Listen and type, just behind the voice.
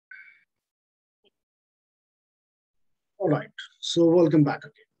All right, so welcome back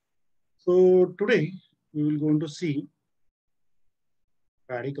again. So today we will going to see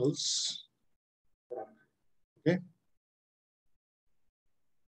radicals. Okay,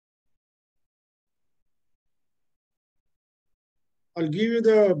 I'll give you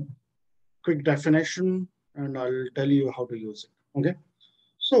the quick definition and I'll tell you how to use it. Okay,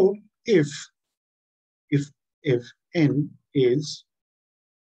 so if if n is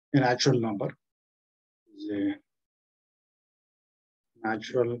a natural number, is a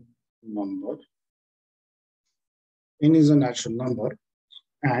natural number, n is a natural number,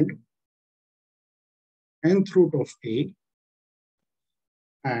 and nth root of a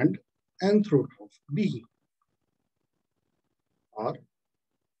and nth root of b are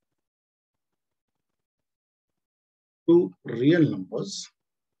two real numbers,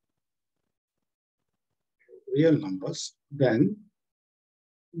 then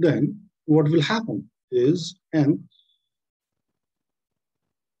what will happen is n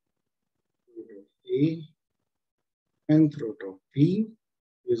root of a nth root of b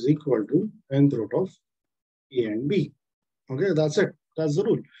is equal to nth root of a and b. Okay, that's it. That's the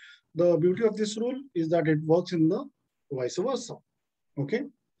rule. The beauty of this rule is that it works in the vice versa. Okay,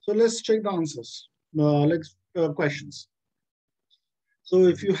 so let's check the answers. Let's questions. So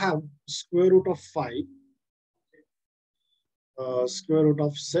if you have square root of 5, square root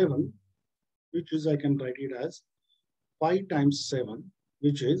of 7, which is I can write it as 5 times 7,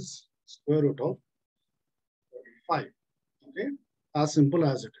 which is square root of 5. Okay, as simple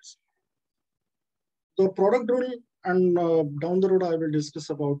as it is. The product rule and down the road I will discuss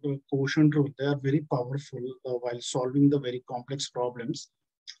about the quotient rule. They are very powerful while solving the very complex problems.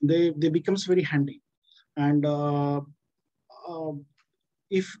 They becomes very handy. And uh,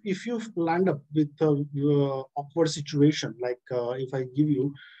 if you land up with a awkward situation, like if I give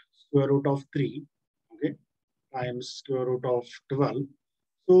you square root of 3, okay, times square root of 12.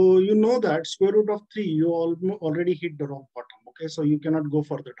 So you know that square root of 3, you already hit the rock bottom. Okay, so you cannot go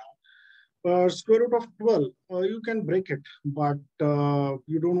further down. Square root of 12, you can break it, but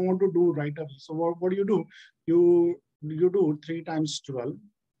you don't want to do right away. So what do? You do 3 times 12.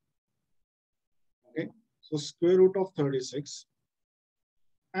 Okay, so square root of 36,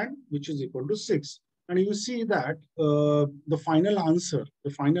 and which is equal to 6. And you see that the final answer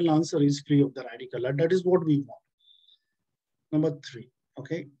is free of the radical. And that is what we want. Number 3.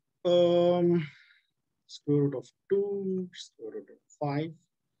 Okay, square root of 2, square root of 5,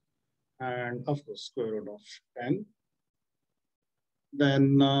 and of course square root of 10.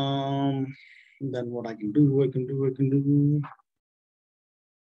 Then what I can do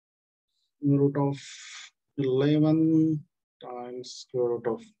root of 11 times square root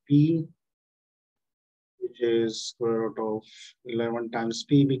of p, which is square root of 11 times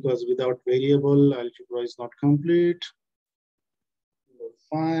p, because without variable algebra is not complete.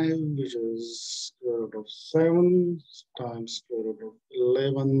 5, which is square root of 7 times square root of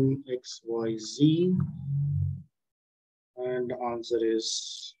 11 xyz, and the answer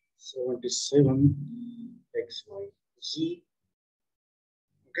is 77 xyz.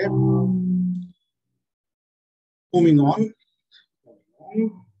 Okay, moving on.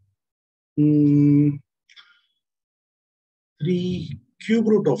 3 cube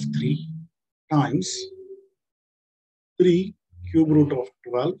root of 3 times 3 cube root of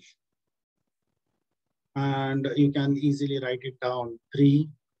 12, and you can easily write it down 3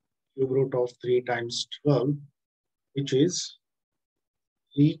 cube root of 3 times 12, which is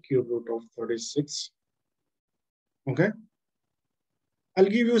 3 cube root of 36. Okay, I'll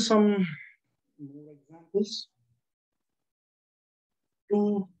give you some more examples.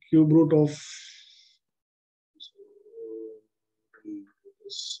 2 cube root of,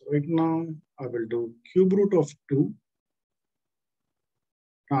 right now I will do cube root of 2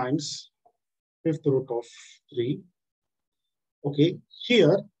 times fifth root of 3. Okay,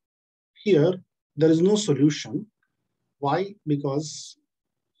 here there is no solution. Why? Because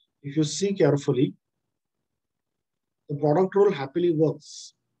if you see carefully, the product rule happily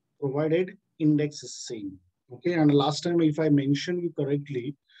works provided index is same. Okay, and last time if I mentioned you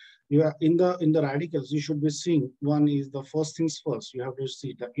correctly, you are in the radicals, you should be seeing one is the first things first. You have to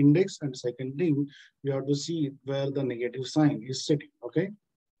see the index, and second thing you have to see where the negative sign is sitting. Okay,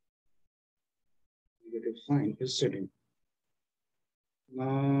 negative sign is sitting.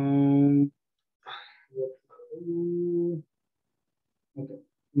 Now, okay.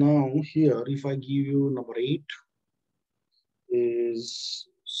 Now here, if I give you number 8 is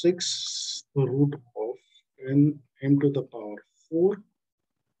 6 root of m to the power 4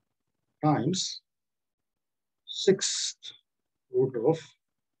 times 6th root of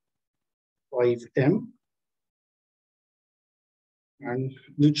 5m and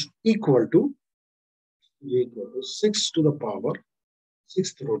which equal to 6 to the power,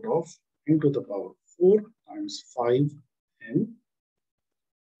 sixth root of n to the power 4 times 5n.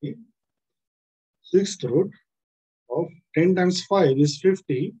 Okay. Sixth root of 10 times 5 is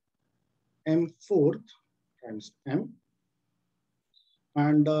 50, m fourth times m.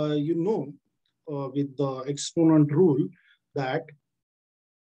 And with the exponent rule that,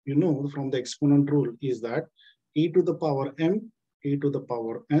 from the exponent rule is that e to the power m, e to the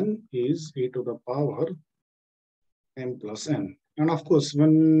power n is e to the power m plus n. And of course,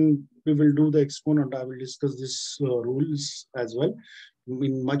 when we will do the exponent, I will discuss this rules as well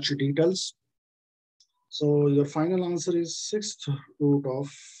in much details. So your final answer is sixth root of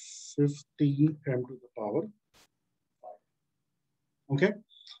 50 m to the power 5. Okay.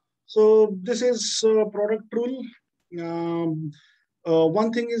 So this is product rule.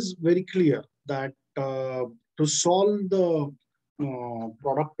 One thing is very clear that to solve the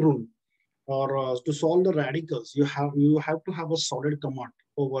product rule, or to solve the radicals, you have to have a solid command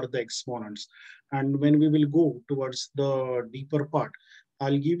over the exponents. And when we will go towards the deeper part,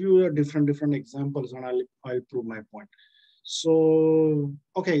 I'll give you a different examples, and I'll prove my point. So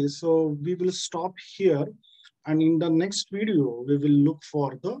okay, so we will stop here, and in the next video we will look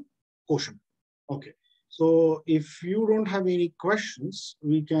for the quotient. Okay, so if you don't have any questions,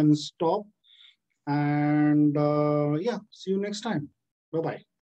 we can stop, and yeah, see you next time. Bye bye.